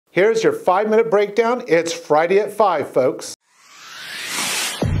Here's your 5-minute breakdown. It's Friday at 5, folks.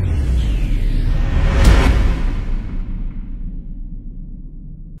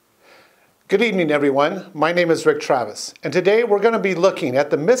 Good evening, everyone. My name is Rick Travis, and today we're going to be looking at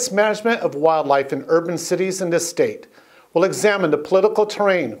the mismanagement of wildlife in urban cities in this state. We'll examine the political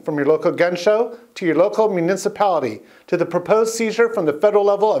terrain from your local gun show to your local municipality to the proposed seizure from the federal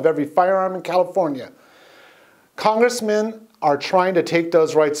level of every firearm in California. Congressmen are trying to take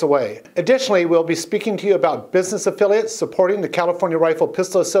those rights away. Additionally, we'll be speaking to you about business affiliates supporting the California Rifle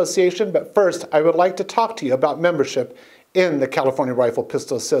Pistol Association, but first I would like to talk to you about membership in the California Rifle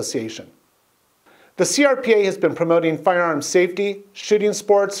Pistol Association. The CRPA has been promoting firearm safety, shooting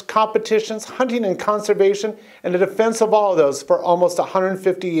sports, competitions, hunting and conservation, and the defense of all of those for almost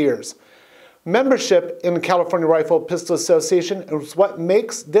 150 years. Membership in the California Rifle Pistol Association is what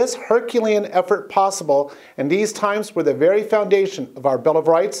makes this Herculean effort possible in these times where the very foundation of our Bill of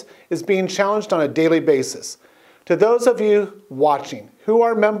Rights is being challenged on a daily basis. To those of you watching who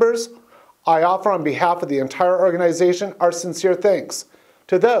are members, I offer on behalf of the entire organization our sincere thanks.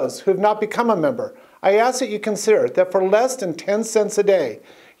 To those who have not become a member, I ask that you consider that for less than 10 cents a day,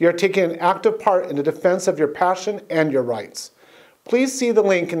 you're taking an active part in the defense of your passion and your rights. Please see the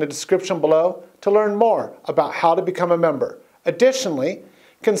link in the description below to learn more about how to become a member. Additionally,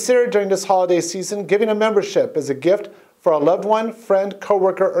 consider during this holiday season giving a membership as a gift for a loved one, friend,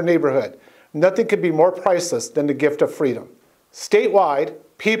 coworker, or neighborhood. Nothing could be more priceless than the gift of freedom. Statewide,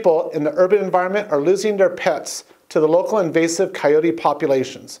 people in the urban environment are losing their pets to the local invasive coyote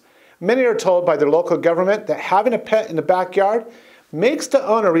populations. Many are told by their local government that having a pet in the backyard makes the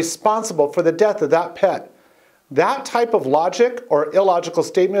owner responsible for the death of that pet. That type of logic or illogical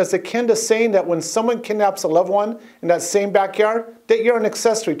statement is akin to saying that when someone kidnaps a loved one in that same backyard, that you're an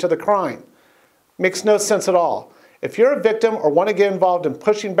accessory to the crime. Makes no sense at all. If you're a victim or want to get involved in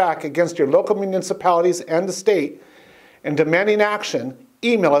pushing back against your local municipalities and the state and demanding action,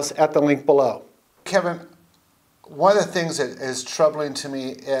 email us at the link below. Kevin, one of the things that is troubling to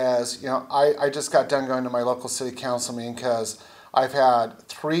me is, I just got done going to my local city council meeting because I've had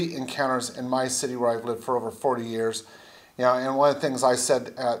 3 encounters in my city where I've lived for over 40 years. And one of the things I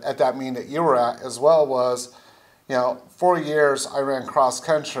said at that meeting that you were at as well was, 4 years I ran cross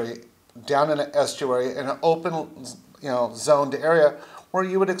country down in an estuary in an open, zoned area where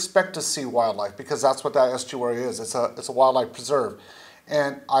you would expect to see wildlife because that's what that estuary is. It's a wildlife preserve.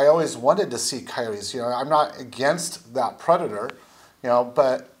 And I always wanted to see coyotes. I'm not against that predator,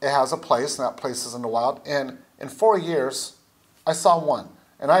 but it has a place, and that place is in the wild. And in 4 years, I saw one.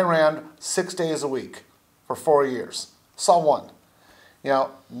 And I ran 6 days a week for 4 years. Saw one.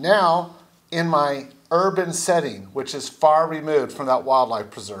 Now in my urban setting, which is far removed from that wildlife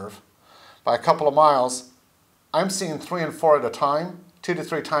preserve, by a couple of miles, I'm seeing 3 and 4 at a time, 2 to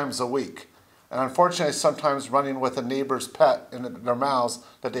 3 times a week. And unfortunately, sometimes running with a neighbor's pet in their mouths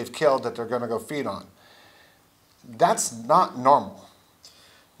that they've killed that they're going to go feed on. That's not normal.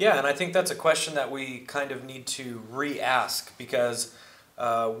 Yeah, and I think that's a question that we kind of need to re-ask because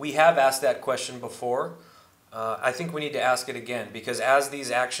we have asked that question before. I think we need to ask it again because as these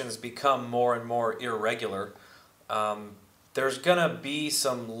actions become more and more irregular, there's going to be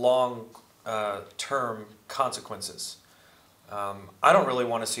some long-term consequences. I don't really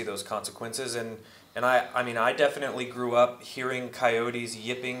want to see those consequences, and I mean I definitely grew up hearing coyotes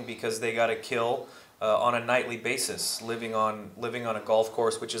yipping because they got a kill on a nightly basis, living on a golf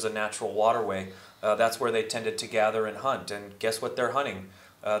course, which is a natural waterway. That's where they tended to gather and hunt, and guess what they're hunting?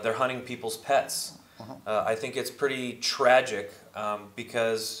 They're hunting people's pets. I think it's pretty tragic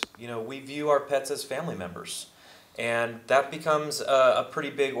because we view our pets as family members, and that becomes a pretty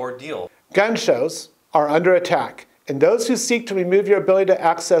big ordeal. Gun shows are under attack. And those who seek to remove your ability to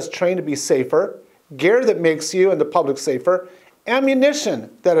access train to be safer, gear that makes you and the public safer, ammunition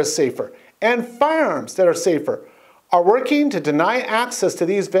that is safer, and firearms that are safer, are working to deny access to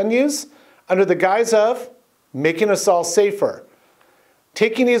these venues under the guise of making us all safer.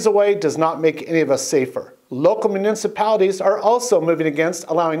 Taking these away does not make any of us safer. Local municipalities are also moving against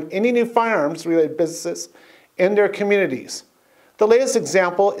allowing any new firearms-related businesses in their communities. The latest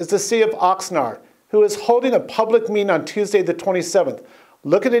example is the city of Oxnard, who is holding a public meeting on Tuesday the 27th.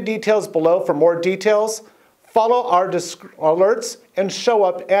 Look at the details below for more details. Follow our alerts and show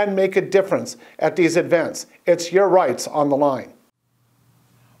up and make a difference at these events. It's your rights on the line.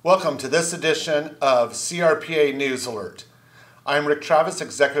 Welcome to this edition of CRPA News Alert. I'm Rick Travis,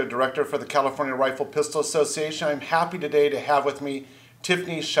 Executive Director for the California Rifle Pistol Association. I'm happy today to have with me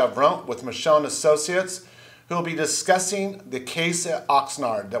Tiffany Chavron with Michelle & Associates, who will be discussing the case at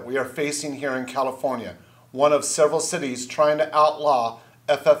Oxnard that we are facing here in California, one of several cities trying to outlaw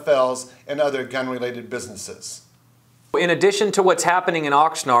FFLs, and other gun-related businesses. In addition to what's happening in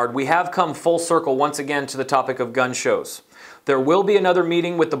Oxnard, we have come full circle once again to the topic of gun shows. There will be another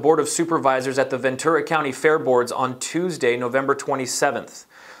meeting with the Board of Supervisors at the Ventura County Fair Boards on Tuesday, November 27th.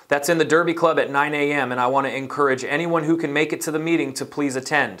 That's in the Derby Club at 9 a.m. and I want to encourage anyone who can make it to the meeting to please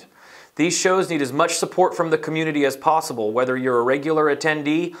attend. These shows need as much support from the community as possible, whether you're a regular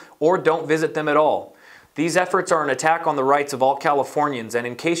attendee or don't visit them at all. These efforts are an attack on the rights of all Californians, and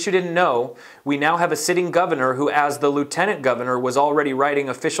in case you didn't know, we now have a sitting governor who, as the lieutenant governor, was already writing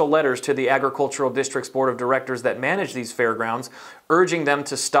official letters to the Agricultural District's Board of Directors that manage these fairgrounds, urging them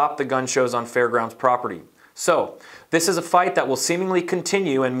to stop the gun shows on fairgrounds property. So, this is a fight that will seemingly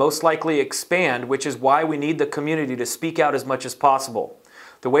continue and most likely expand, which is why we need the community to speak out as much as possible.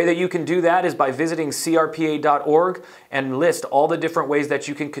 The way that you can do that is by visiting CRPA.org and list all the different ways that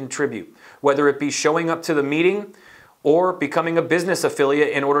you can contribute, whether it be showing up to the meeting or becoming a business affiliate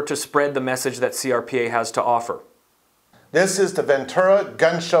in order to spread the message that CRPA has to offer. This is the Ventura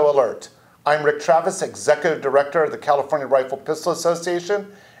Gun Show Alert. I'm Rick Travis, Executive Director of the California Rifle Pistol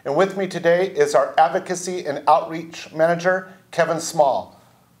Association, and with me today is our Advocacy and Outreach Manager, Kevin Small.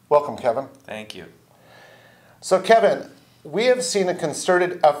 Welcome, Kevin. Thank you. So, Kevin, we have seen a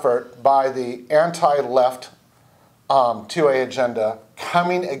concerted effort by the anti-left 2A agenda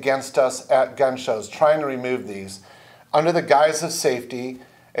coming against us at gun shows, trying to remove these. Under the guise of safety,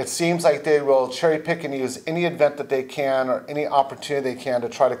 it seems like they will cherry pick and use any event that they can or any opportunity they can to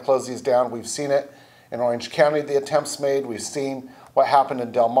try to close these down. We've seen it in Orange County, the attempts made. We've seen what happened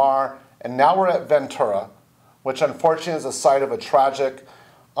in Del Mar. And now we're at Ventura, which unfortunately is the site of a tragic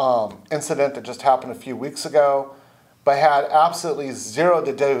incident that just happened a few weeks ago, but had absolutely zero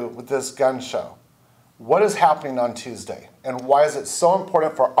to do with this gun show. What is happening on Tuesday, and why is it so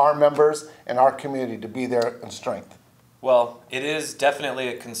important for our members and our community to be there in strength? Well, it is definitely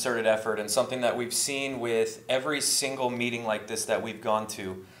a concerted effort and something that we've seen with every single meeting like this that we've gone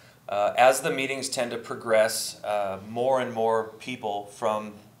to. As the meetings tend to progress, more and more people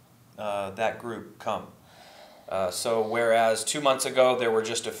from that group come. So whereas 2 months ago there were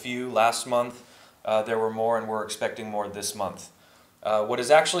just a few, last month there were more, and we're expecting more this month. What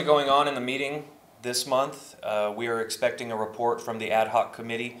is actually going on in the meeting this month, we are expecting a report from the ad hoc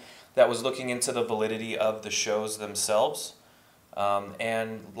committee that was looking into the validity of the shows themselves.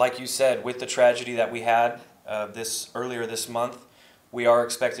 And like you said, with the tragedy that we had earlier this month, we are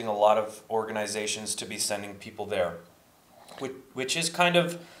expecting a lot of organizations to be sending people there, which is kind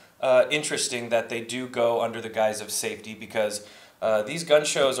of interesting that they do go under the guise of safety, because these gun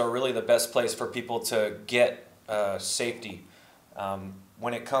shows are really the best place for people to get safety.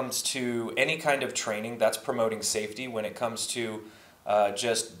 When it comes to any kind of training, that's promoting safety. When it comes to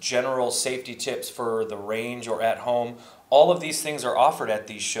just general safety tips for the range or at home, all of these things are offered at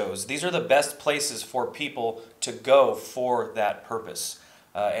these shows. These are the best places for people to go for that purpose.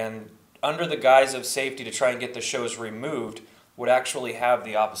 And under the guise of safety, to try and get the shows removed would actually have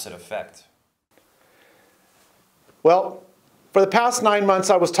the opposite effect. Well, for the past 9 months,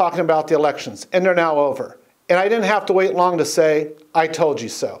 I was talking about the elections, and they're now over. And I didn't have to wait long to say, I told you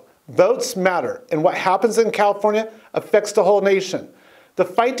so. Votes matter, and what happens in California affects the whole nation. The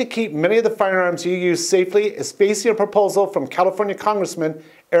fight to keep many of the firearms you use safely is facing a proposal from California Congressman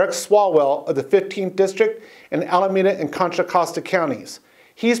Eric Swalwell of the 15th District in Alameda and Contra Costa counties.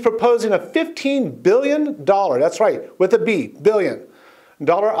 He's proposing a $15 billion, that's right, with a B, billion,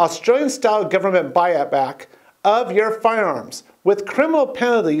 Australian-style government buyback of your firearms, with criminal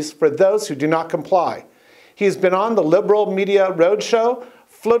penalties for those who do not comply. He's been on the liberal media roadshow,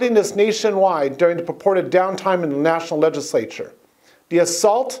 floating this nationwide during the purported downtime in the national legislature. The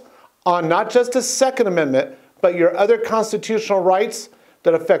assault on not just the Second Amendment, but your other constitutional rights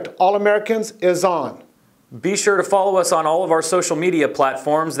that affect all Americans is on. Be sure to follow us on all of our social media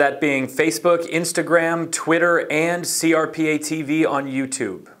platforms, that being Facebook, Instagram, Twitter, and CRPA TV on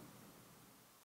YouTube.